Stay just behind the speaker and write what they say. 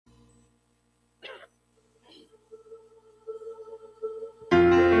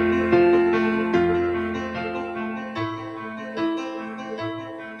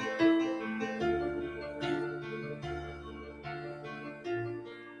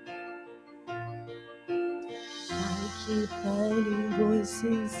keep finding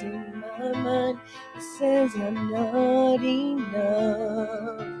voices in my mind that says I'm not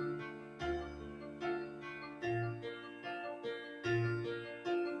enough.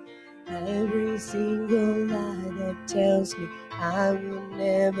 Every single lie that tells me I will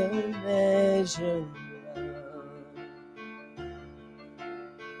never measure up.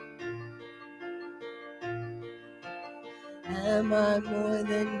 Am I more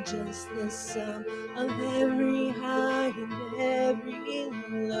than just the sum of every high and every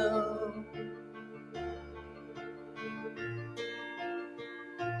low?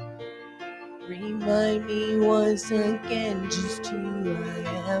 Remind me once again just who I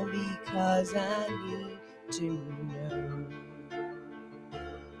am, because I need to know.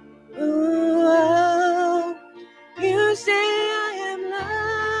 Oh, you say I am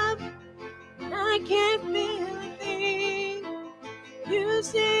loved, and I can't feel a thing. You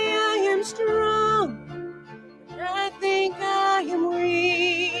say I am strong, and I think I am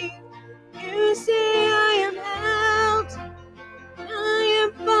weak. You say I am held, and I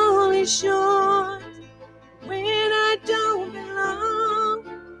am falling short when I don't belong.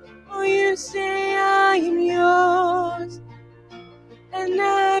 Oh, you say I am yours, and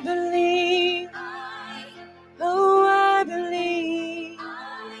I believe. Oh, I believe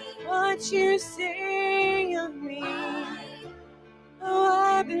what you say of me. Oh,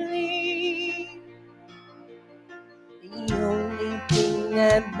 I believe. The only thing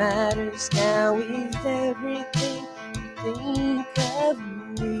that matters now is everything you think of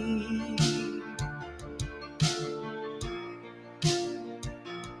me.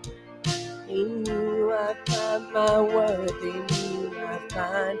 In you I find my worth, in you I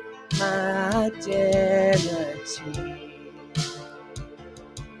find my identity.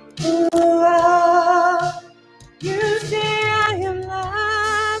 Oh, you say I am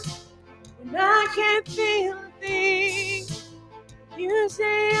loved when I can't feel a thing. You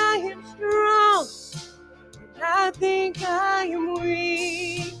say I am strong and I think I am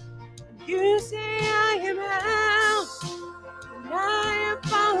weak. You say I am held and I am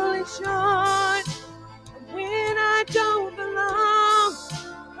falling short when I don't belong.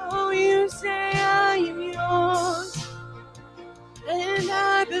 Oh, you say I am yours, and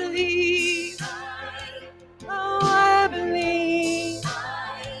I believe. Oh, I believe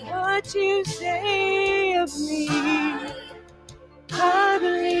what you say of me. I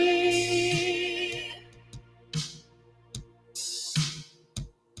believe.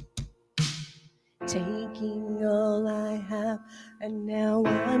 Taking all I have, and now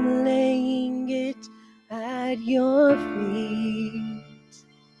I'm laying it at your feet.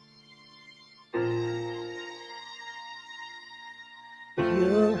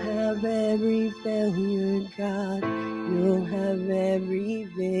 You'll have every failure, God. You'll have every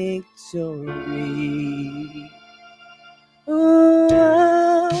victory.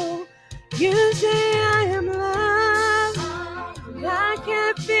 Oh, you say I am loved, and I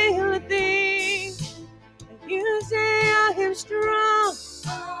can't feel a thing. You say I am strong, so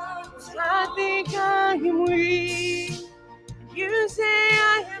I think I am weak. You say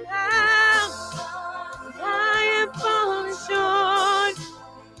I am held, I am falling short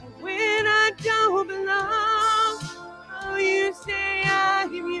when I don't belong. Oh, you say I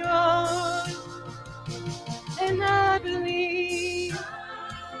am yours, and I believe.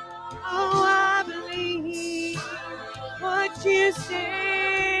 Oh, I believe what you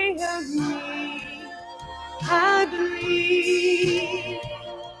say of me. I believe.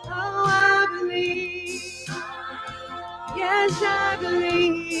 Oh, I believe. Yes, I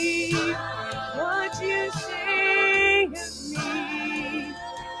believe what you say of me.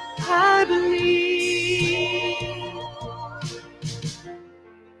 I believe.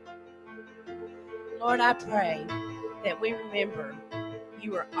 Lord, I pray that we remember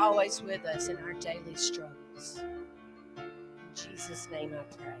you are always with us in our daily struggles. In Jesus' name I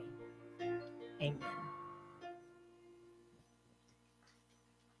pray. Amen.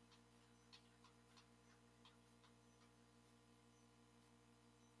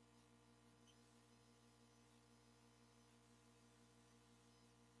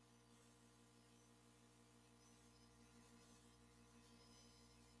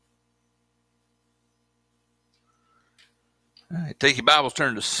 All right, take your Bibles,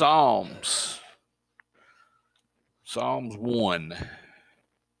 turn to Psalms. Psalms 1.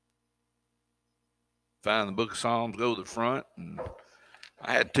 Find the book of Psalms, go to the front. And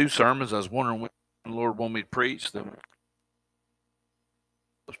I had 2 sermons. I was wondering when the Lord wanted me to preach. Then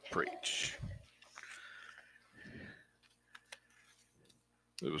let's preach.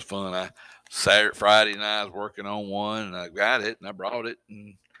 It was fun. Friday night I was working on one, and I got it, and I brought it.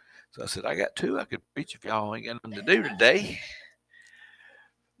 And So I said, I got two I could preach if y'all ain't got nothing to do today.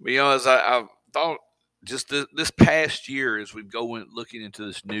 But, as I thought just this past year, as we go in, looking into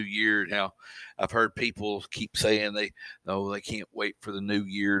this new year, and how I've heard people keep saying they can't wait for the new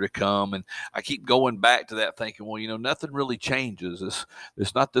year to come, and I keep going back to that, thinking, well, nothing really changes.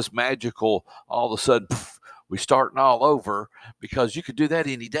 It's not this magical. All of a sudden, we starting all over, because you could do that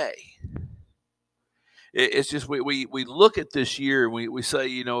any day. It's just we look at this year and we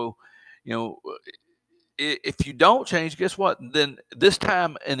say, if you don't change, guess what? Then this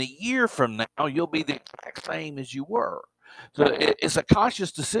time in a year from now, you'll be the exact same as you were. So it's a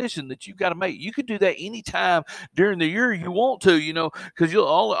conscious decision that you've got to make. You can do that anytime during the year you want to, because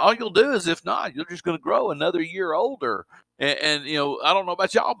all you'll do is, if not, you're just going to grow another year older. And I don't know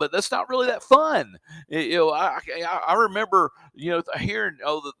about y'all, but that's not really that fun. I remember, hearing,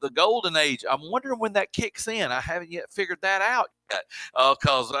 the golden age. I'm wondering when that kicks in. I haven't yet figured that out yet,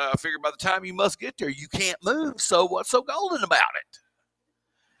 because I figured by the time you must get there, you can't move. So what's so golden about it?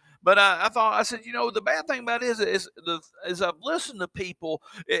 But I said, the bad thing about it is I've listened to people.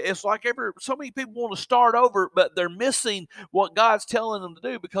 It's like so many people want to start over, but they're missing what God's telling them to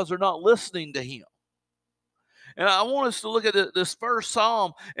do because they're not listening to Him. And I want us to look at this first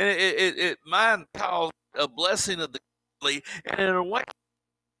psalm, and mine calls a blessing of the godly, and in a way,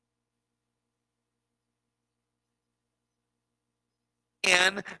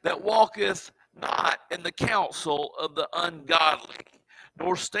 man that walketh not in the counsel of the ungodly,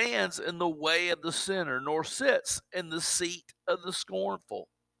 nor stands in the way of the sinner, nor sits in the seat of the scornful.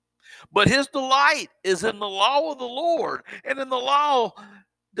 But his delight is in the law of the Lord, and in the law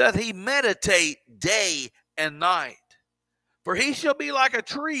doth he meditate day and night. For he shall be like a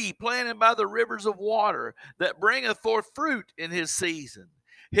tree planted by the rivers of water, that bringeth forth fruit in his season.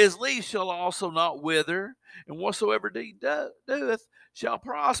 His leaf shall also not wither, and whatsoever he doeth shall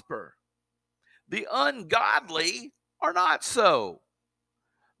prosper. The ungodly are not so,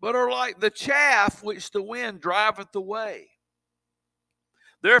 but are like the chaff which the wind driveth away.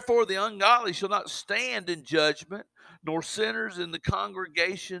 Therefore the ungodly shall not stand in judgment, nor sinners in the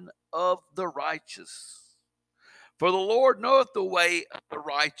congregation of the righteous. For the Lord knoweth the way of the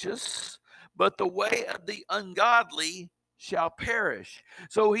righteous, but the way of the ungodly shall perish.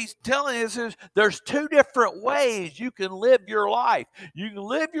 So he's telling us there's two different ways you can live your life. You can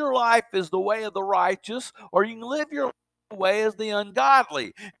live your life as the way of the righteous, or you can live your way as the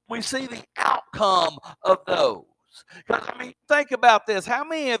ungodly. We see the outcome of those. Because, think about this. How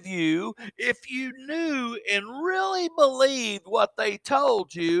many of you, if you knew and really believed what they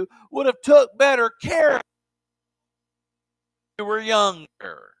told you, would have took better care of you were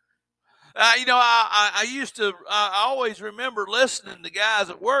younger? I always remember listening to guys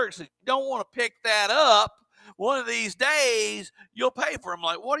at work say, you don't want to pick that up. One of these days, you'll pay for them.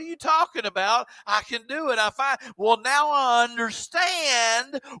 Like, what are you talking about? I can do it. Well, now I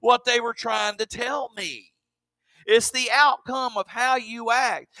understand what they were trying to tell me. It's the outcome of how you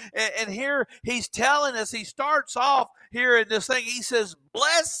act. And here he's telling us, he starts off here in this thing. He says,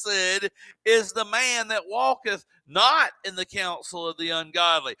 blessed is the man that walketh not in the counsel of the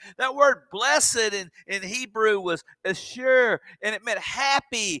ungodly. That word blessed in Hebrew was asher, and it meant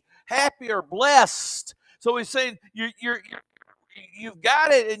happy or blessed. So he's saying you've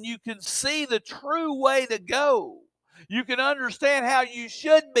got it, and you can see the true way to go. You can understand how you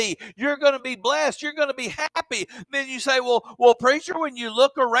should be. You're going to be blessed. You're going to be happy. Then you say, well, preacher, when you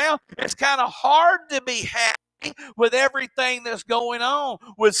look around, it's kind of hard to be happy with everything that's going on,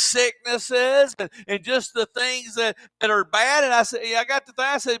 with sicknesses and just the things that are bad. And I said,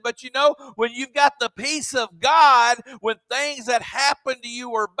 I said, but when you've got the peace of God, when things that happen to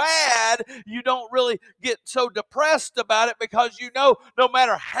you are bad, you don't really get so depressed about it, because no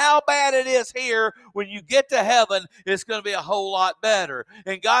matter how bad it is here, when you get to heaven, it's going to be a whole lot better.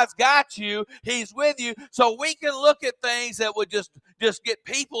 And God's got you. He's with you. So we can look at things that would just get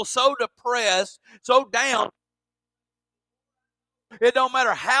people so depressed, so down. It don't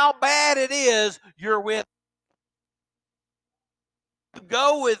matter how bad it is, you're with me.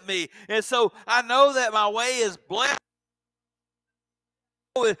 Go with me. And so I know that my way is blessed.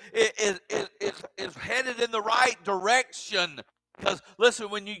 Is headed in the right direction. Because listen,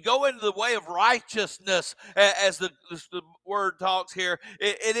 when you go into the way of righteousness, as the word talks here,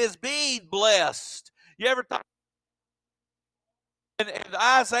 it is being blessed. You ever thought? In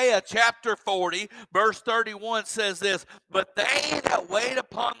Isaiah chapter 40, verse 31 says this, but they that wait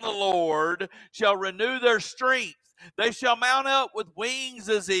upon the Lord shall renew their strength. They shall mount up with wings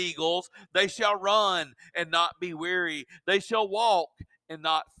as eagles. They shall run and not be weary. They shall walk and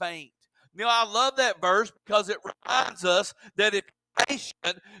not faint. I love that verse, because it reminds us that if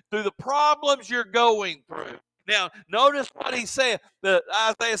patient through the problems you're going through. Now, notice what he said.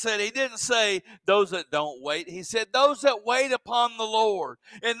 Isaiah said he didn't say those that don't wait. He said those that wait upon the Lord.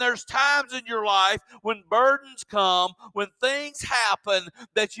 And there's times in your life when burdens come, when things happen,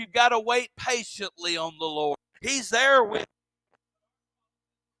 that you've got to wait patiently on the Lord. He's there with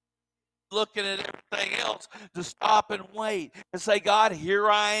looking at everything else to stop and wait and say, God, here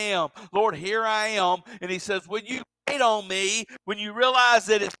I am. Lord, here I am. And he says, when you wait on me, when you realize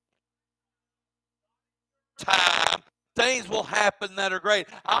that it's time, things will happen that are great.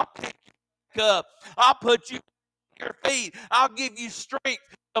 I'll pick you up. I'll put you on your feet. I'll give you strength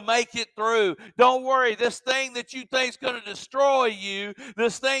to make it through. Don't worry. This thing that you think is going to destroy you,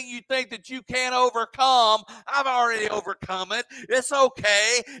 this thing you think that you can't overcome, I've already overcome it. It's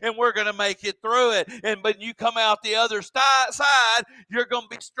okay, and we're going to make it through it. And when you come out the other side, you're going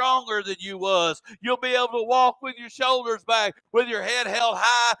to be stronger than you was. You'll be able to walk with your shoulders back, with your head held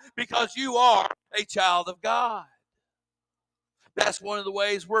high, because you are a child of God. That's one of the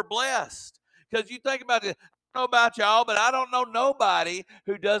ways we're blessed. Because you think about it, I don't know about y'all, but I don't know nobody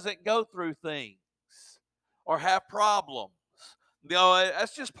who doesn't go through things or have problems. You know,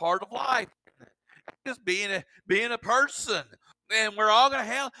 that's just part of life. Just being a person. And we're all going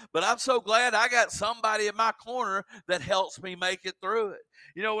to have, but I'm so glad I got somebody in my corner that helps me make it through it.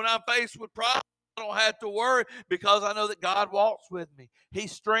 You know, when I'm faced with problems, I don't have to worry because I know that God walks with me. He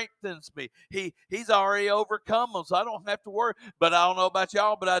strengthens me. He's already overcome them, so I don't have to worry. But I don't know about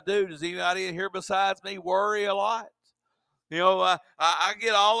y'all, but I do. Does anybody in here besides me worry a lot? You know, I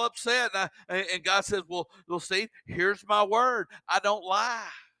get all upset, and God says, well, Steve, here's my word. I don't lie.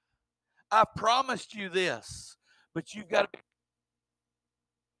 I promised you this, but you've got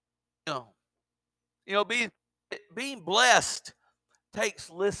to be, being blessed takes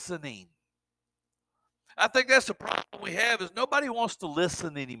listening. I think that's the problem we have is nobody wants to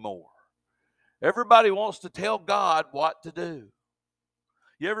listen anymore. Everybody wants to tell God what to do.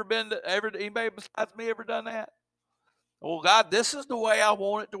 You ever anybody besides me ever done that? Well, God, this is the way I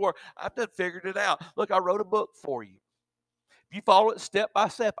want it to work. I've done figured it out. Look, I wrote a book for you. If you follow it step by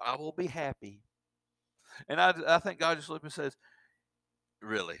step, I will be happy. And I think God just looked and says,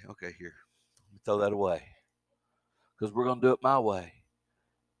 really? Okay, here. Let me throw that away. Because we're going to do it my way.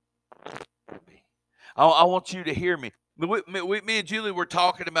 I want you to hear me. Me and Julie were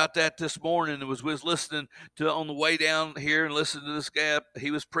talking about that this morning. And was listening to on the way down here and listening to this guy.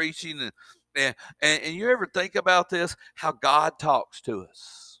 He was preaching. And you ever think about this? How God talks to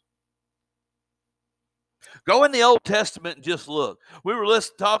us. Go in the Old Testament and just look. We were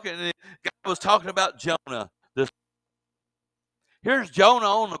talking, and God was talking about Jonah. Here's Jonah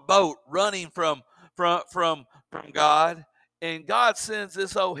on a boat running from God. And God sends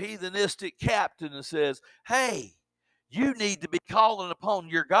this old heathenistic captain and says, hey, you need to be calling upon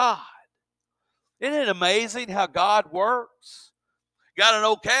your God. Isn't it amazing how God works? Got an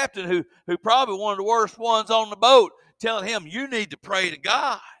old captain who probably one of the worst ones on the boat telling him, you need to pray to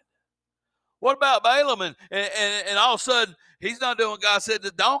God. What about Balaam? And all of a sudden, he's not doing what God said.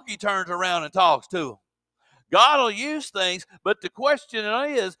 The donkey turns around and talks to him. God will use things, but the question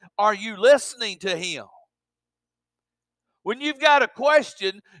is, are you listening to him? When you've got a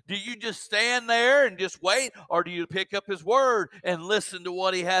question, do you just stand there and just wait, or do you pick up his word and listen to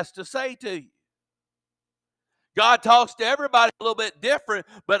what he has to say to you? God talks to everybody a little bit different,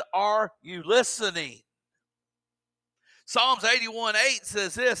 but are you listening? Psalms 81:8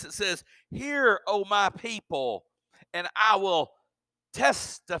 says this. It says, hear, O my people, and I will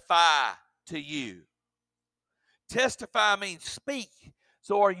testify to you. Testify means speak.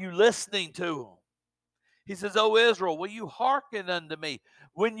 So are you listening to him? He says, O Israel, will you hearken unto me?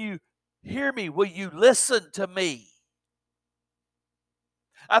 When you hear me, will you listen to me?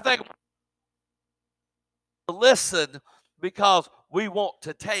 I think we listen because we want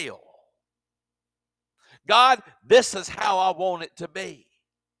to tell. God, this is how I want it to be.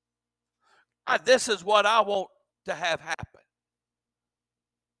 God, this is what I want to have happen.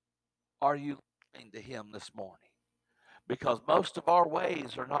 Are you listening to him this morning? Because most of our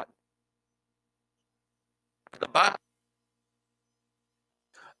ways are not the Bible.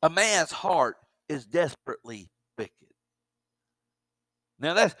 A man's heart is desperately wicked.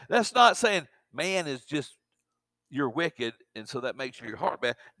 Now that's not saying man is just you're wicked and so that makes your heart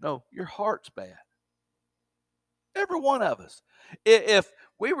bad. No, your heart's bad. Every one of us. If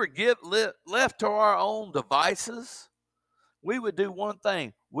we were left to our own devices, we would do one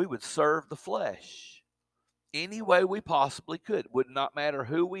thing. We would serve the flesh any way we possibly could. Would not matter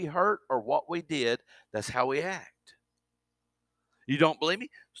who we hurt or what we did. That's how we act. You don't believe me?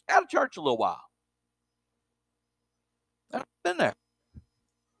 Stay out of church a little while. I've been there.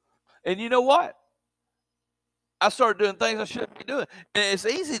 And you know what? I started doing things I shouldn't be doing. And it's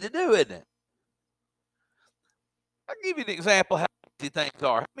easy to do, isn't it? I'll give you an example of how easy things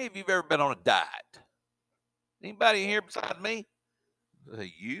are. How many of you have ever been on a diet? Anybody here besides me?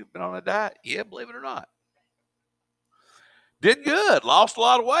 You've been on a diet? Yeah, believe it or not. Did good, lost a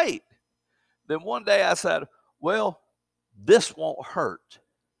lot of weight. Then one day I said, well, this won't hurt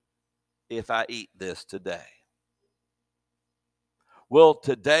if I eat this today. Well,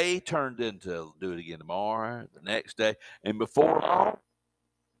 today turned into do it again tomorrow, the next day, and before long,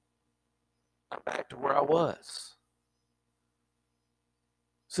 I'm back to where I was.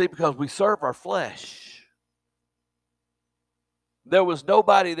 See, because we serve our flesh. There was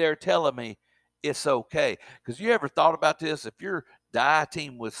nobody there telling me it's okay. Because you ever thought about this? If you're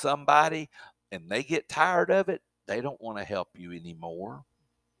dieting with somebody and they get tired of it, they don't want to help you anymore.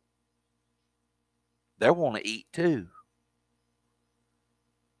 They want to eat too.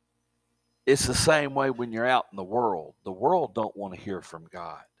 It's the same way when you're out in the world. The world don't want to hear from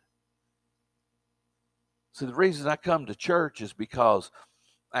God. So the reason I come to church is because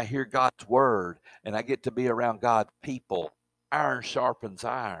I hear God's word and I get to be around God's people. Iron sharpens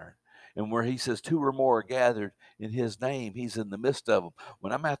iron. And where he says 2 or more are gathered in his name, he's in the midst of them.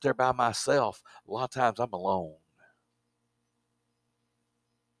 When I'm out there by myself, a lot of times I'm alone.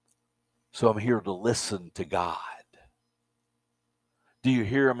 So I'm here to listen to God. Do you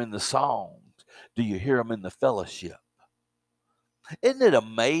hear him in the songs? Do you hear him in the fellowship? Isn't it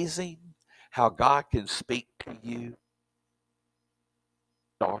amazing how God can speak to you?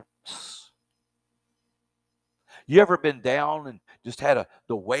 Darts. You ever been down and just had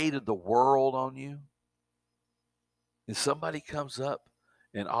the weight of the world on you? And somebody comes up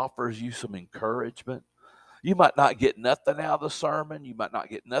and offers you some encouragement. You might not get nothing out of the sermon. You might not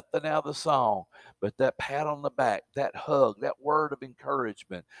get nothing out of the song. But that pat on the back, that hug, that word of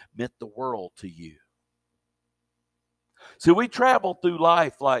encouragement meant the world to you. See, we travel through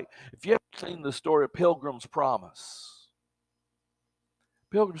life like, if you ever seen the story of Pilgrim's Promise.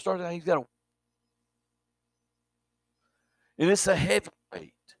 Pilgrim starts out, he's got and it's a heavy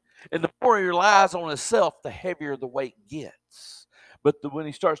weight. And the more he relies on himself, the heavier the weight gets. But when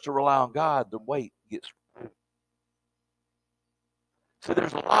he starts to rely on God, the weight gets. So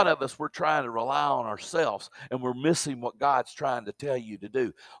there's a lot of us, we're trying to rely on ourselves, and we're missing what God's trying to tell you to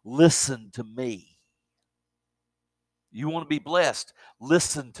do. Listen to me. You want to be blessed?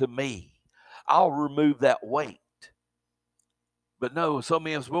 Listen to me. I'll remove that weight. But no, so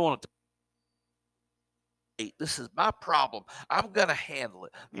many of us, we want to. This is my problem. I'm going to handle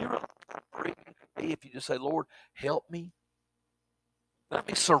it. You know, if you just say, Lord, help me. Let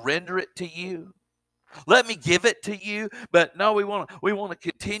me surrender it to you. Let me give it to you. But no, we want to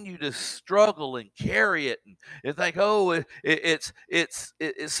continue to struggle and carry it and think, oh, it's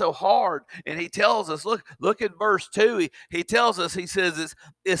so hard. And he tells us, look at verse 2. He tells us, he says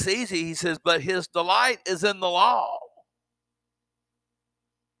it's easy. He says, but his delight is in the law.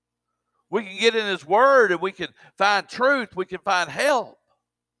 We can get in his word and we can find truth. We can find help.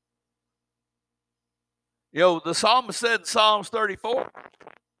 You know, the psalmist said in Psalms 34,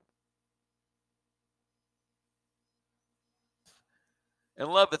 and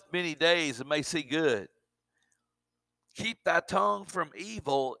loveth many days and may see good. Keep thy tongue from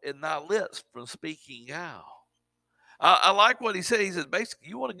evil and thy lips from speaking guile. I like what he said. He says, basically,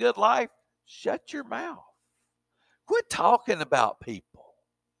 you want a good life? Shut your mouth. Quit talking about people.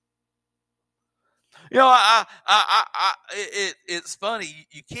 You know, it's funny.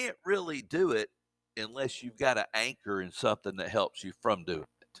 You can't really do it unless you've got an anchor in something that helps you from doing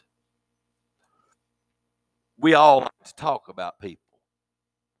it. We all like to talk about people.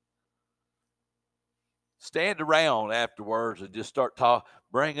 Stand around afterwards and just start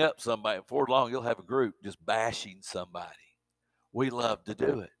bring up somebody. Before long, you'll have a group just bashing somebody. We love to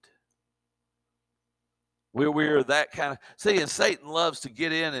do it. We're that kind of, see, and Satan loves to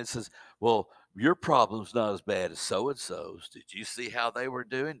get in and says, well, your problem's not as bad as so-and-so's. Did you see how they were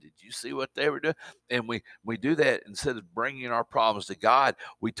doing? Did you see what they were doing? And we do that. Instead of bringing our problems to God,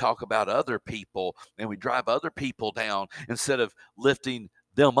 we talk about other people and we drive other people down instead of lifting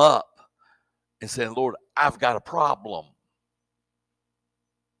them up and saying, Lord, I've got a problem.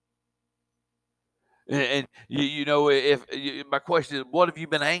 And you know, my question is, what have you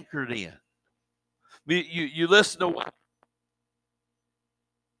been anchored in? You listen to what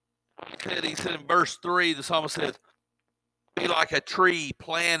he said in verse 3, the psalmist says, be like a tree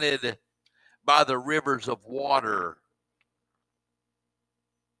planted by the rivers of water.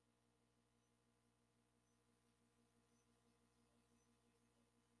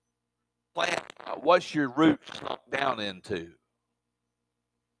 What's your root sunk down into?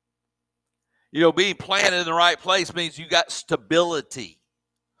 You know, being planted in the right place means you got stability.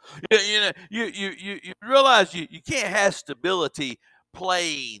 You realize you can't have stability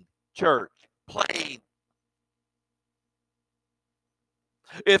playing church, playing.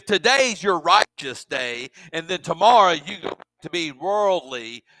 If today's your righteous day and then tomorrow you go to be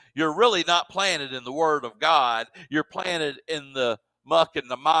worldly, you're really not planted in the Word of God. You're planted in the muck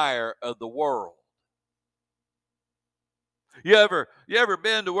and the mire of the world. You ever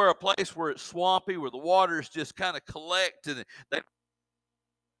been to where a place where it's swampy, where the waters just kind of collect and they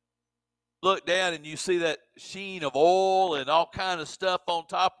look down and you see that sheen of oil and all kind of stuff on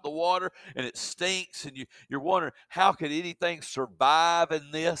top of the water and it stinks and you're wondering, how could anything survive in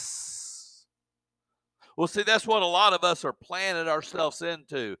this? Well, see, that's what a lot of us are planted ourselves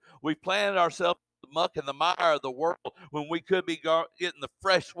into. We planted ourselves in the muck and the mire of the world when we could be getting the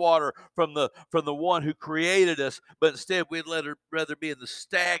fresh water from the one who created us, but instead we'd rather be in the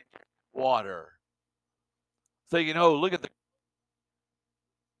stagnant water. Thinking, oh, look at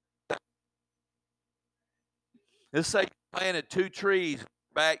let's say you planted 2 trees in your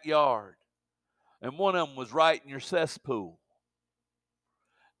backyard, and one of them was right in your cesspool.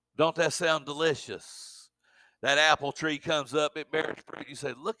 Don't that sound delicious? That apple tree comes up, it bears fruit. You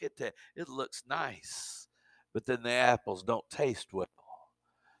say, look at that. It looks nice. But then the apples don't taste well.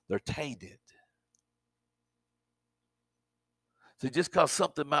 They're tainted. See, just because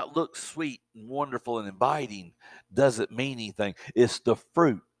something might look sweet and wonderful and inviting doesn't mean anything. It's the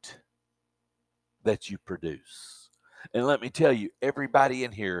fruit that you produce. And let me tell you, everybody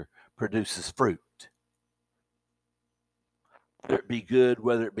in here produces fruit. Whether it be good,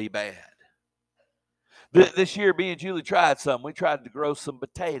 whether it be bad. This year, me and Julie tried something. We tried to grow some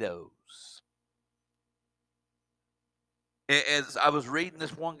potatoes. As I was reading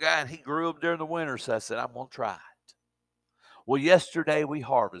this one guy, and he grew them during the winter, so I said, I'm going to try it. Well, yesterday we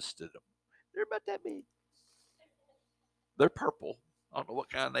harvested them. They're about that big. They're purple. I don't know what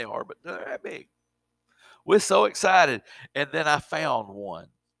kind they are, but they're that big. We're so excited. And then I found one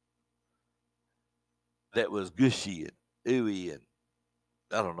that was gushy and ooey, and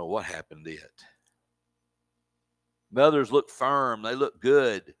I don't know what happened to it. The others look firm. They look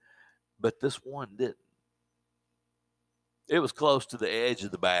good. But this one didn't. It was close to the edge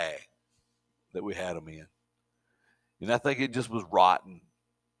of the bag that we had them in. And I think it just was rotten.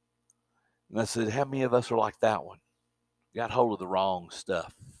 And I said, how many of us are like that one? Got hold of the wrong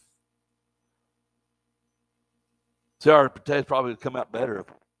stuff. See, our potatoes probably would come out better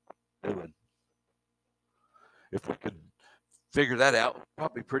if we could figure that out. We're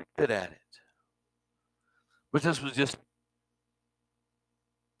probably pretty good at it. But this was just,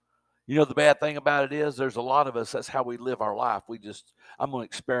 you know, the bad thing about it is there's a lot of us, that's how we live our life. I'm going to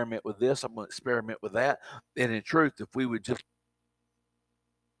experiment with this. I'm going to experiment with that. And in truth, if we would just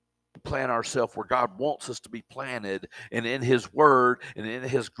plant ourselves where God wants us to be planted and in His Word and in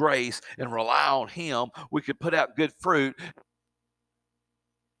His grace and rely on Him, we could put out good fruit.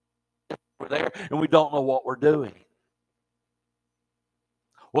 We're there and we don't know what we're doing.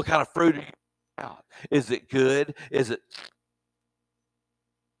 What kind of fruit are you out? Is it good? Is it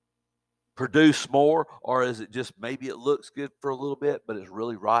produce more? Or is it just maybe it looks good for a little bit, but it's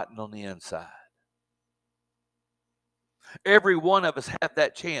really rotten on the inside? Every one of us have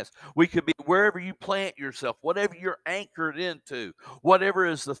that chance. We could be wherever you plant yourself, whatever you're anchored into, whatever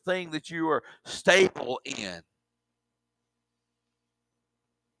is the thing that you are stable in.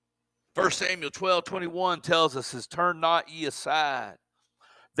 1 Samuel 12:21 tells us, turn not ye aside,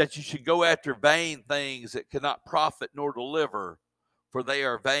 that you should go after vain things that cannot profit nor deliver, for they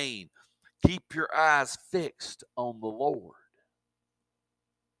are vain. Keep your eyes fixed on the Lord.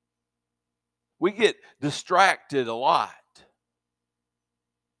 We get distracted a lot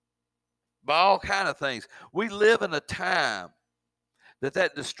by all kind of things. We live in a time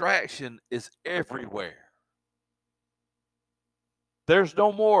that distraction is everywhere. There's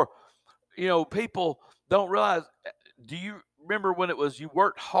no more, people don't realize. Do you remember when it was you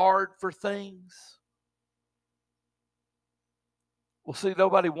worked hard for things? Well, see,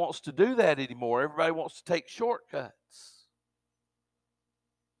 nobody wants to do that anymore. Everybody wants to take shortcuts.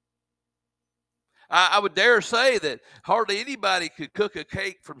 I would dare say that hardly anybody could cook a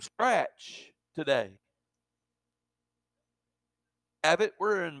cake from scratch today.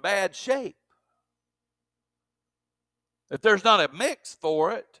 We're in bad shape. If there's not a mix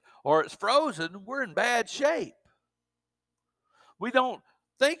for it or it's frozen, we're in bad shape. We don't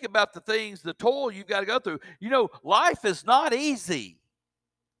think about the things, the toil you've got to go through. Life is not easy.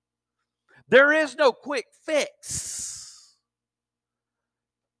 There is no quick fix.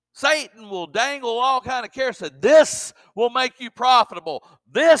 Satan will dangle all kind of carrots. This will make you profitable.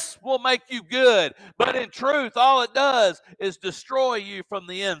 This will make you good. But in truth, all it does is destroy you from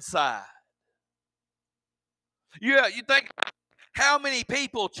the inside. You think how many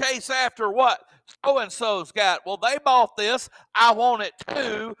people chase after what so-and-so's got? Well, they bought this. I want it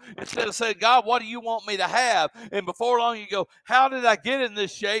too. Instead of saying, God, what do you want me to have? And before long you go, how did I get in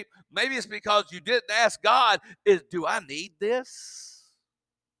this shape? Maybe it's because you didn't ask God, do I need this?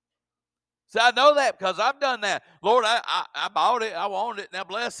 So I know that because I've done that. Lord, I bought it. I want it. Now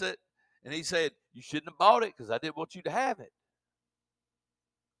bless it. And he said, you shouldn't have bought it because I didn't want you to have it.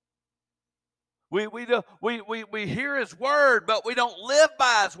 We hear his word, but we don't live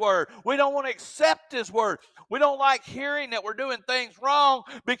by his word. We don't want to accept his word. We don't like hearing that we're doing things wrong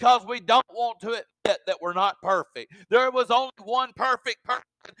because we don't want to admit that we're not perfect. There was only one perfect person.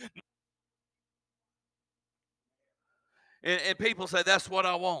 And people say, that's what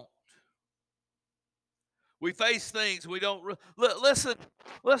I want. We face things we don't. Listen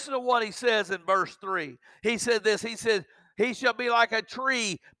to what he says in verse 3. He said this. He said, he shall be like a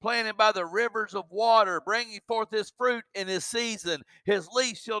tree planted by the rivers of water, bringing forth his fruit in his season. His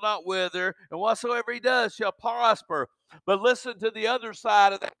leaf shall not wither, and whatsoever he does shall prosper. But listen to the other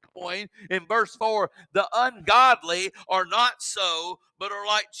side of that coin in verse 4. The ungodly are not so, but are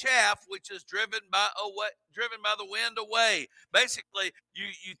like chaff which is driven by the wind away. Basically,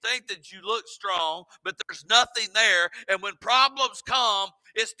 you think that you look strong, but there's nothing there. And when problems come,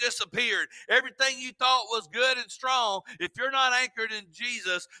 it's disappeared. Everything you thought was good and strong, if you're not anchored in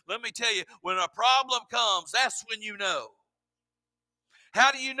Jesus, let me tell you, when a problem comes, that's when you know.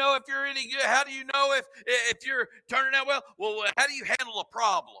 How do you know if you're any good? How do you know if you're turning out well? Well, how do you handle a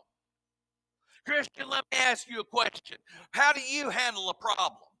problem? Christian, let me ask you a question. How do you handle a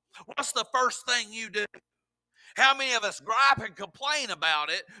problem? What's the first thing you do? How many of us gripe and complain about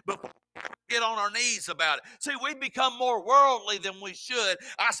it before we get on our knees about it? See, we become more worldly than we should.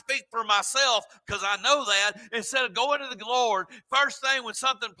 I speak for myself because I know that. Instead of going to the Lord, first thing when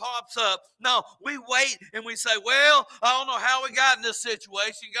something pops up, no, we wait and we say, well, I don't know how we got in this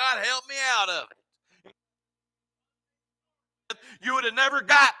situation. God, help me out of it. You would have never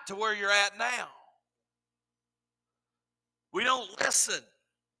got to where you're at now. We don't listen.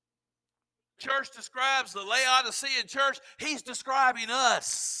 Church describes the Laodicean church. He's describing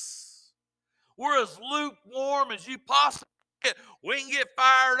us. We're as lukewarm as you possibly get. We can get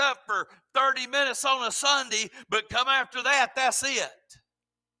fired up for 30 minutes on a Sunday, but come after that, that's it.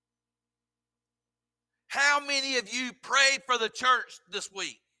 How many of you prayed for the church this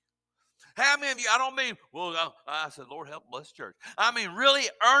week? How many of you, I don't mean, well, I said, Lord, help bless church. I mean, really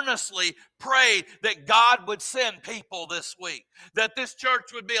earnestly prayed that God would send people this week, that this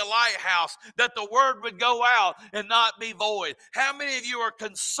church would be a lighthouse, that the word would go out and not be void. How many of you are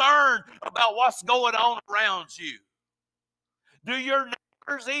concerned about what's going on around you? Do your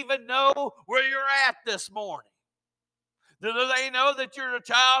neighbors even know where you're at this morning? Do they know that you're a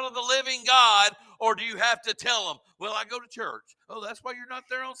child of the living God, or do you have to tell them, well, I go to church. Oh, that's why you're not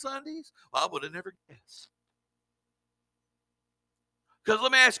there on Sundays? Well, I would have never guessed. Because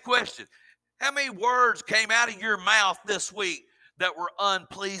let me ask you a question. How many words came out of your mouth this week that were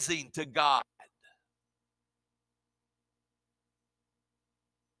unpleasing to God?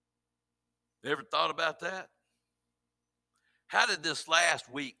 You ever thought about that? How did this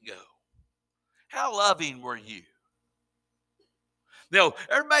last week go? How loving were you? No,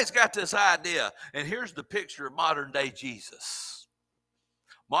 everybody's got this idea, and here's the picture of modern day Jesus.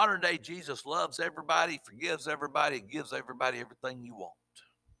 Modern day Jesus loves everybody, forgives everybody, and gives everybody everything you want.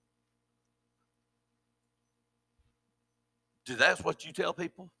 That's what you tell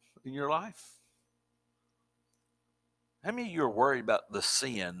people in your life? How many of you are worried about the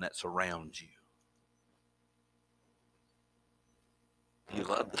sin that's around you? You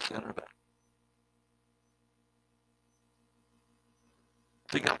love the sinner back.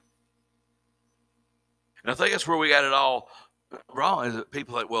 And I think that's where we got it all wrong, is that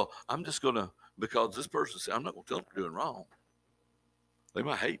people are like, well, I'm just going to, because this person said, I'm not going to tell them they're doing wrong. They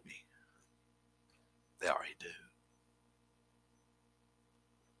might hate me. They already do.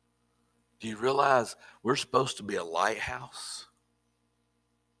 Do you realize we're supposed to be a lighthouse?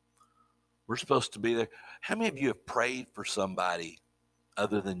 We're supposed to be there. How many of you have prayed for somebody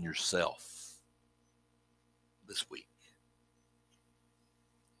other than yourself this week?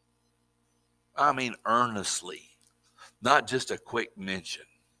 I mean, earnestly, not just a quick mention.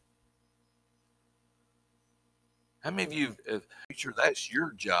 How many of you have made sure that's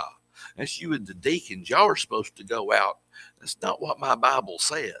your job? That's you and the deacons. Y'all are supposed to go out. That's not what my Bible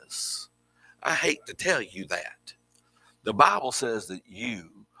says. I hate to tell you that. The Bible says that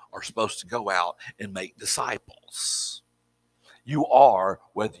you are supposed to go out and make disciples. You are,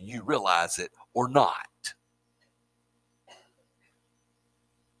 whether you realize it or not.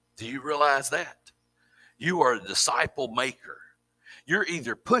 Do you realize that? You are a disciple maker. You're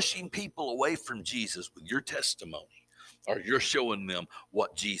either pushing people away from Jesus with your testimony, or you're showing them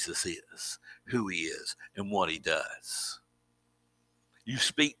what Jesus is, who he is, and what he does. You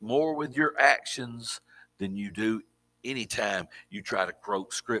speak more with your actions than you do anytime you try to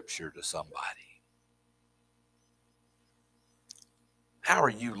quote scripture to somebody. How are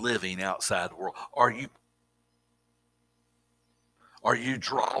you living outside the world? Are you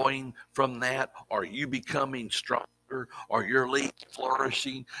drawing from that? Are you becoming stronger? Are your leaves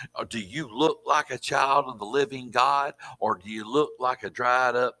flourishing? Or do you look like a child of the living God? Or do you look like a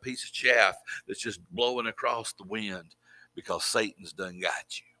dried up piece of chaff that's just blowing across the wind because Satan's done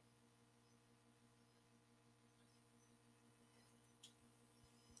got you?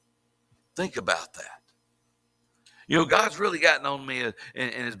 Think about that. You know, God's really gotten on me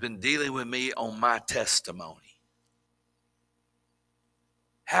and has been dealing with me on my testimony.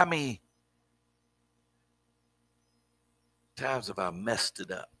 How many times have I messed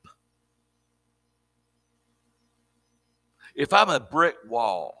it up? If I'm a brick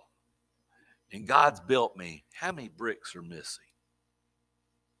wall and God's built me, how many bricks are missing?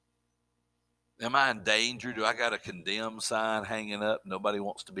 Am I in danger? Do I got a condemn sign hanging up? Nobody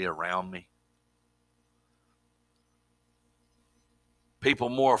wants to be around me. People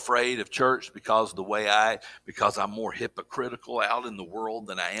more afraid of church because of the way because I'm more hypocritical out in the world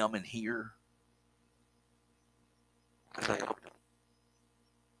than I am in here.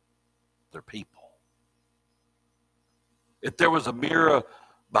 They're people. If there was a mirror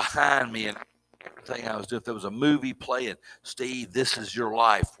behind me and everything I was doing, if there was a movie playing, Steve, this is your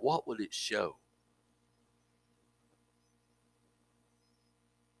life, what would it show?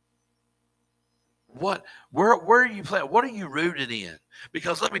 Where are you playing? What are you rooted in?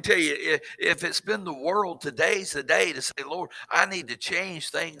 Because let me tell you, if it's been the world, today's the day to say, Lord, I need to change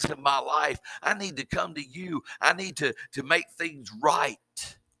things in my life. I need to come to you. I need to make things right.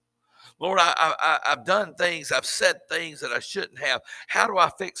 Lord, I've done things, I've said things that I shouldn't have. How do I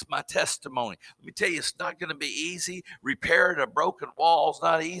fix my testimony? Let me tell you, it's not going to be easy. Repairing a broken wall is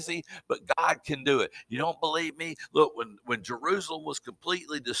not easy, but God can do it. You don't believe me? Look, when Jerusalem was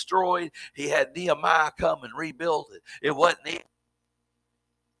completely destroyed, he had Nehemiah come and rebuild it. It wasn't easy.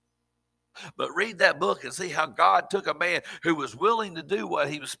 But read that book and see how God took a man who was willing to do what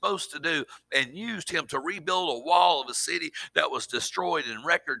he was supposed to do and used him to rebuild a wall of a city that was destroyed in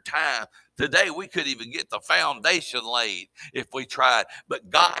record time. Today, we could even get the foundation laid if we tried, but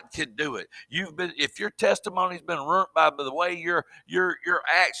God can do it. If your testimony's been ruined by the way your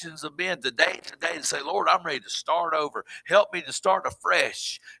actions have been, today to say, Lord, I'm ready to start over. Help me to start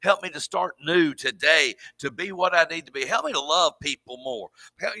afresh. Help me to start new today, to be what I need to be. Help me to love people more.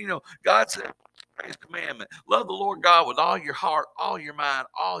 God said, His commandment, love the Lord God with all your heart, all your mind,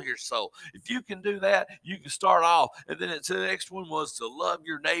 all your soul. If you can do that, you can start off. And then the next one was to love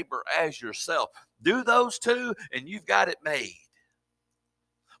your neighbor as yourself. Do those two and you've got it made.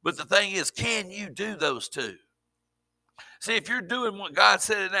 But the thing is, can you do those two? See, if you're doing what God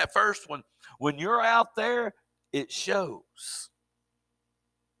said in that first one, when you're out there, it shows.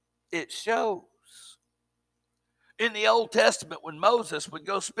 It shows. In the Old Testament, when Moses would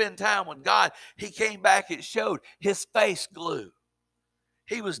go spend time with God, he came back, it showed his face glue.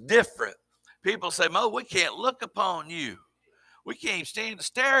 He was different. People say, Mo, we can't look upon you. We can't even stand to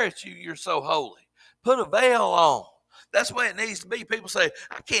stare at you. You're so holy. Put a veil on. That's the way it needs to be. People say,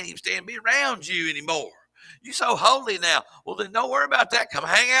 I can't even stand to be around you anymore. You're so holy now. Well, then don't worry about that. Come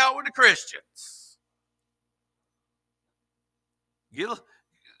hang out with the Christians.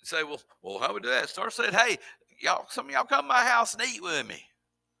 Say, well, how would we do that? Start saying, hey, some of y'all come to my house and eat with me.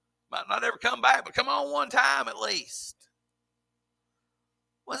 Might not ever come back, but come on one time at least.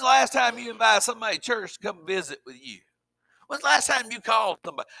 When's the last time you invited somebody to church to come visit with you? When's the last time you called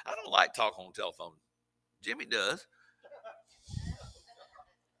somebody? I don't like talking on the telephone. Jimmy does.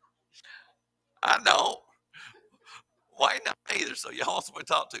 I don't. Why not either? So y'all want somebody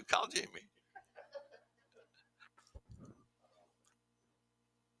to talk to, call Jimmy.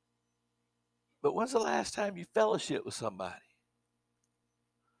 But when's the last time you fellowship with somebody?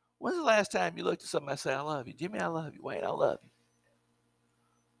 When's the last time you looked at somebody and say, I love you? Jimmy, I love you. Wayne, I love you.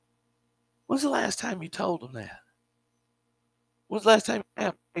 When's the last time you told them that? When's the last time you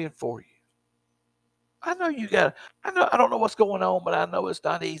had praying for you? I know I don't know what's going on, but I know it's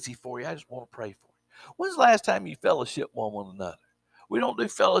not easy for you. I just want to pray for you. When's the last time you fellowship one with another? We don't do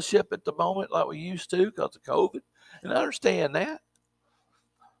fellowship at the moment like we used to because of COVID, and I understand that.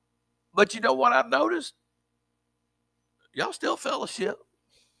 But you know what I've noticed? Y'all still fellowship.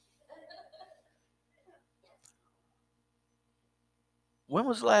 When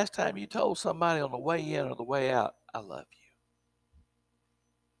was the last time you told somebody on the way in or the way out, I love you?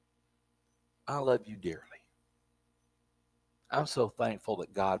 I love you dearly. I'm so thankful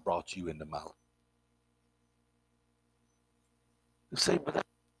that God brought you into my life. See, without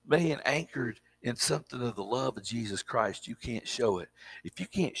being anchored in something of the love of Jesus Christ, you can't show it. If you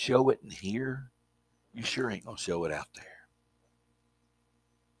can't show it in here, you sure ain't going to show it out there.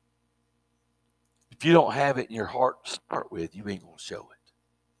 If you don't have it in your heart to start with, you ain't going to show it.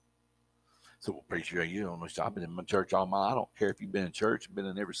 So, well, preacher, you don't know. I've been in my church all my life. I don't care if you've been in church, been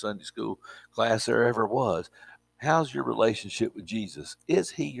in every Sunday school class there ever was. How's your relationship with Jesus?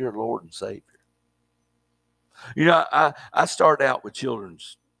 Is he your Lord and Savior? You know, I started out with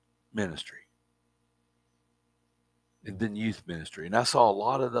children's ministry and then youth ministry, and I saw a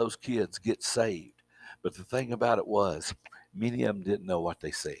lot of those kids get saved. But the thing about it was, many of them didn't know what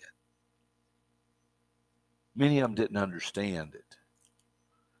they said. Many of them didn't understand it.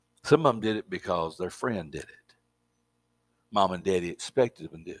 Some of them did it because their friend did it. Mom and daddy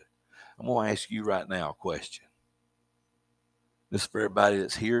expected them to do it. I'm going to ask you right now a question. This is for everybody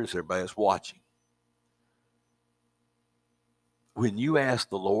that's here, it's everybody that's watching. When you ask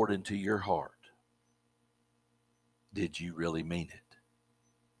the Lord into your heart, did you really mean it?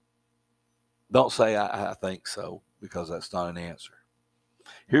 Don't say, I think so, because that's not an answer.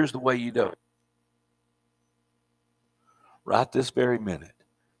 Here's the way you do it. Right this very minute,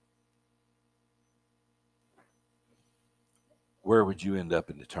 where would you end up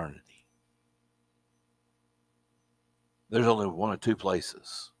in eternity? There's only one or two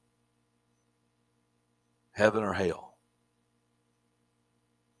places, heaven or hell.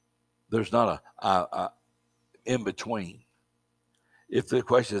 There's not a in between. If the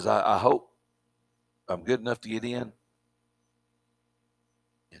question is, I hope I'm good enough to get in,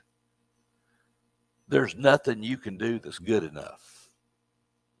 there's nothing you can do that's good enough.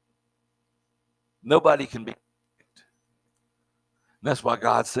 Nobody can be. And that's why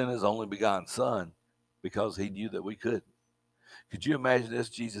God sent his only begotten Son, because he knew that we couldn't. Could you imagine this?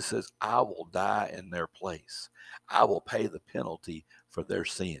 Jesus says, I will die in their place. I will pay the penalty for their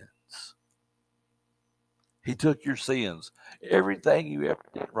sins. He took your sins, everything you ever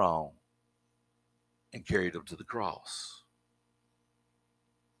did wrong, and carried them to the cross.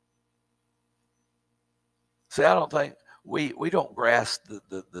 See, I don't think we don't grasp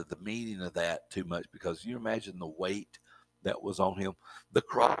the meaning of that too much, because you imagine the weight that was on him. The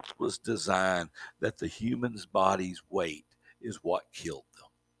cross was designed that the human's body's weight is what killed them.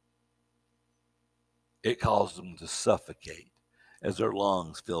 It caused them to suffocate as their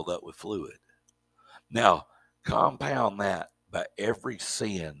lungs filled up with fluid. Now, compound that by every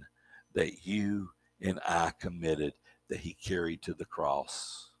sin that you and I committed that he carried to the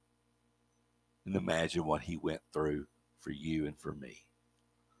cross. And imagine what he went through for you and for me.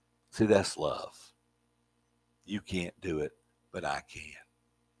 See, that's love. You can't do it, but I can.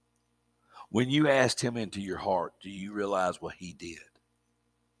 When you asked him into your heart, do you realize what he did?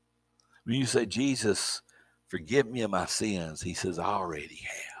 When you say, Jesus, forgive me of my sins, he says, I already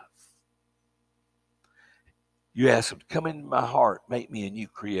have. You ask him to come into my heart, make me a new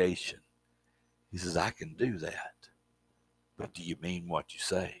creation. He says, I can do that. But do you mean what you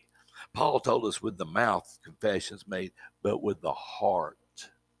say? Paul told us with the mouth confession's made, but with the heart.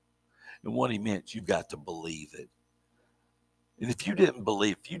 And what he meant, you've got to believe it. And if you didn't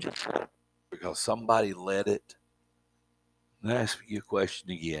believe, if you just said it because somebody led it, then I ask you a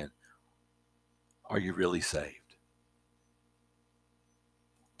question again. Are you really saved?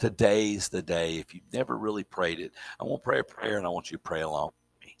 Today's the day. If you've never really prayed it, I want to pray a prayer and I want you to pray along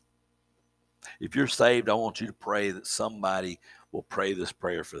with me. If you're saved, I want you to pray that somebody will pray this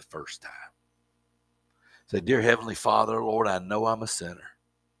prayer for the first time. Say, dear Heavenly Father, Lord, I know I'm a sinner.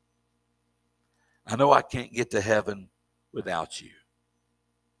 I know I can't get to heaven without you.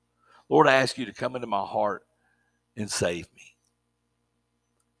 Lord, I ask you to come into my heart and save me.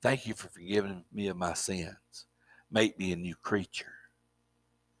 Thank you for forgiving me of my sins. Make me a new creature.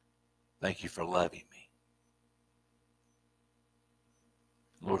 Thank you for loving me.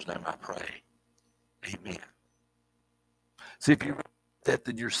 In Lord's name I pray. Amen. See, if you read that,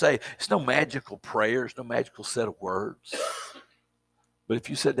 then you're saved. It's no magical prayer. It's no magical set of words. But if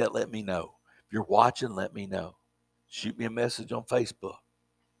you said that, let me know. If you're watching, let me know. Shoot me a message on Facebook.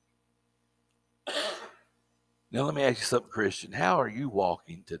 Now, let me ask you something, Christian. How are you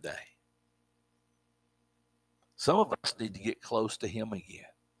walking today? Some of us need to get close to him again.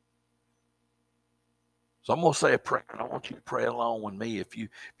 So I'm going to say a prayer, and I want you to pray along with me. If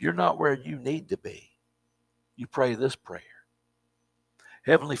you're not where you need to be, you pray this prayer.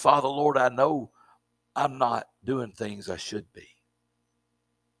 Heavenly Father, Lord, I know I'm not doing things I should be.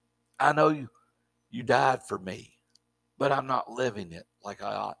 I know you died for me, but I'm not living it like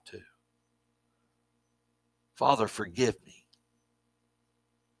I ought to. Father, forgive me.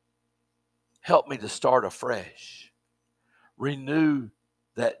 Help me to start afresh. Renew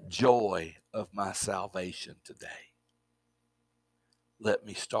that joy of my salvation today. Let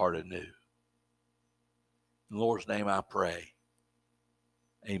me start anew. In the Lord's name I pray.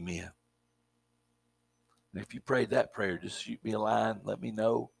 Amen. And if you prayed that prayer, just shoot me a line. Let me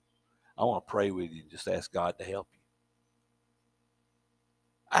know. I want to pray with you. Just ask God to help you.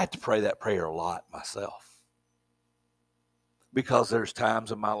 I have to pray that prayer a lot myself, because there's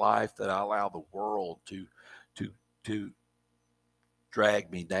times in my life that I allow the world to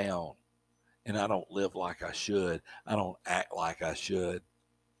drag me down, and I don't live like I should. I don't act like I should.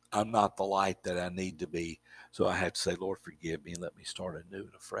 I'm not the light that I need to be. So I have to say, Lord, forgive me and let me start anew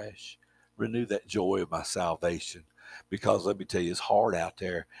and afresh. Renew that joy of my salvation. Because let me tell you, it's hard out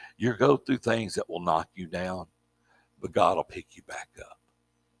there. You'll go through things that will knock you down, but God will pick you back up.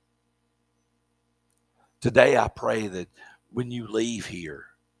 Today, I pray that when you leave here,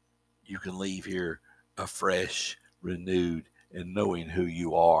 you can leave here afresh, renewed, and knowing who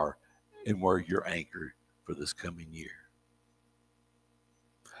you are and where you're anchored for this coming year.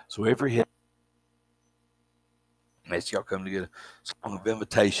 So every head, as y'all come to get a song of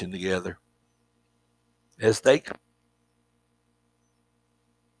invitation together, as they come,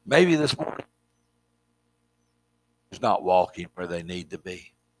 maybe this morning is not walking where they need to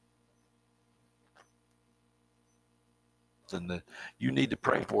be. And that you need to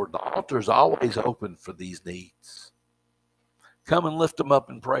pray for. The altar is always open for these needs. Come and lift them up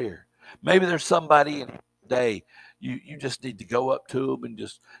in prayer. Maybe there's somebody in today, you just need to go up to them and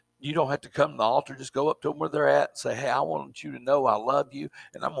just, you don't have to come to the altar. Just go up to them where they're at and say, hey, I want you to know I love you,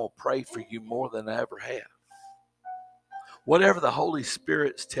 and I'm going to pray for you more than I ever have. Whatever the Holy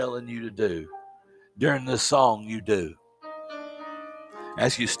Spirit's telling you to do during this song, you do.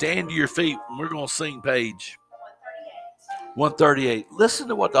 As you stand to your feet, we're going to sing page 138. Listen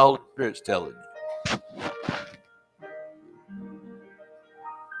to what the Holy Spirit's telling you.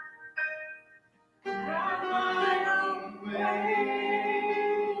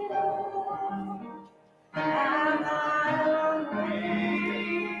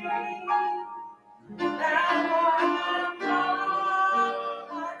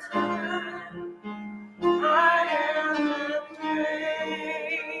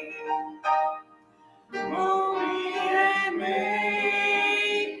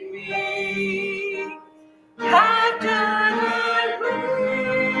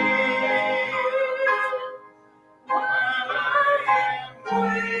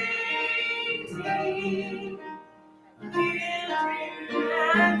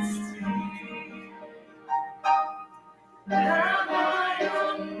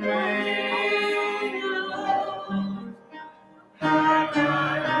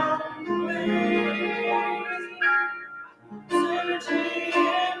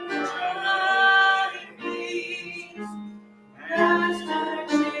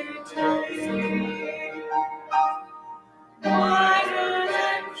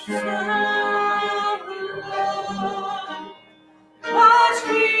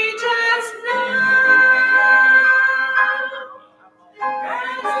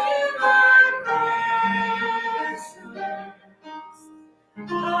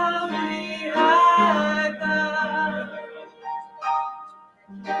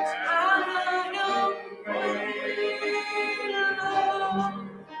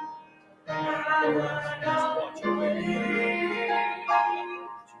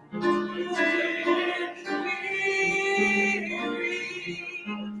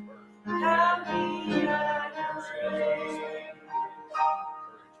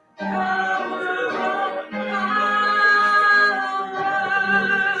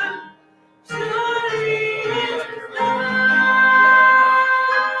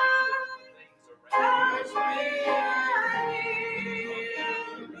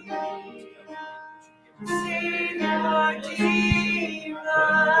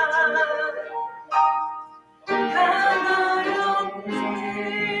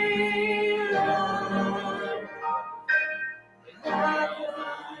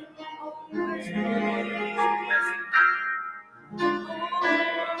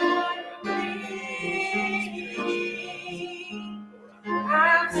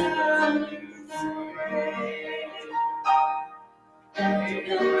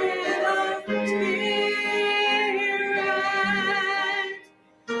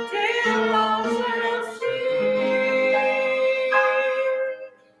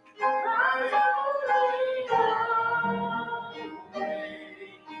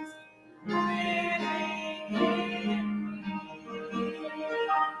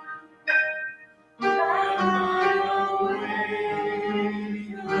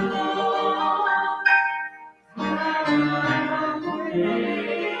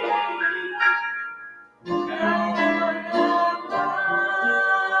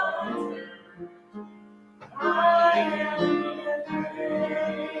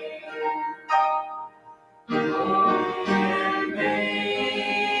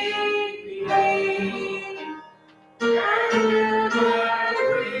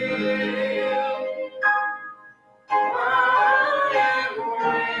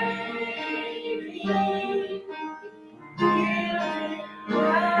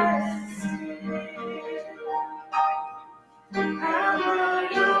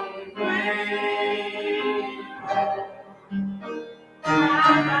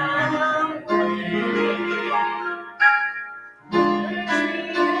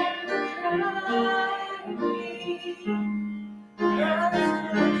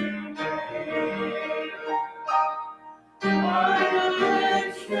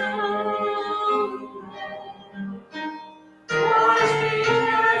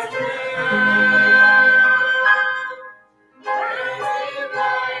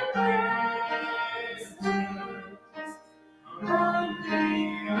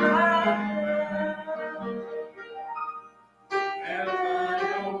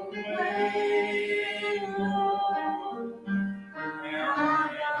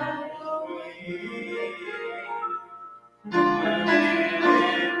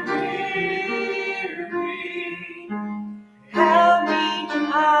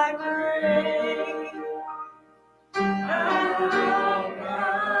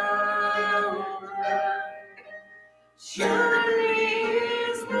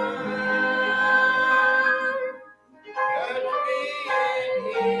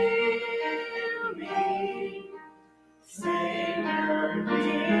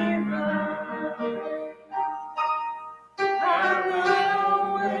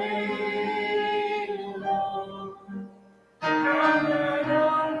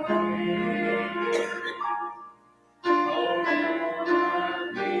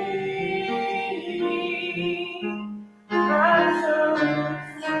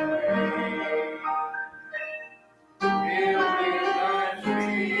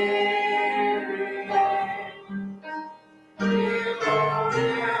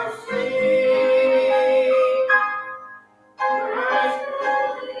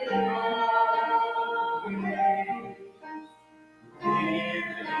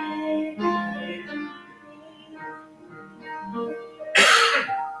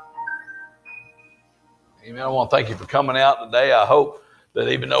 want to thank you for coming out today. I hope that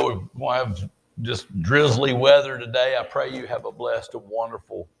even though we won't have just drizzly weather today, I pray you have a blessed and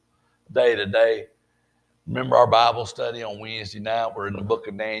wonderful day today. Remember our Bible study on Wednesday night. We're in the book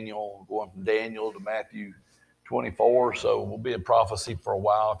of Daniel, going from Daniel to Matthew 24. So we'll be in prophecy for a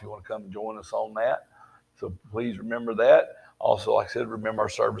while if you want to come and join us on that. So please remember that. Also, like I said, remember our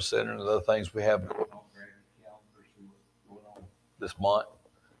service center and the other things we have going on this month.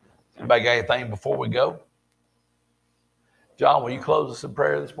 Anybody got anything before we go? John, will you close us in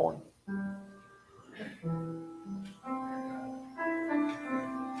prayer this morning?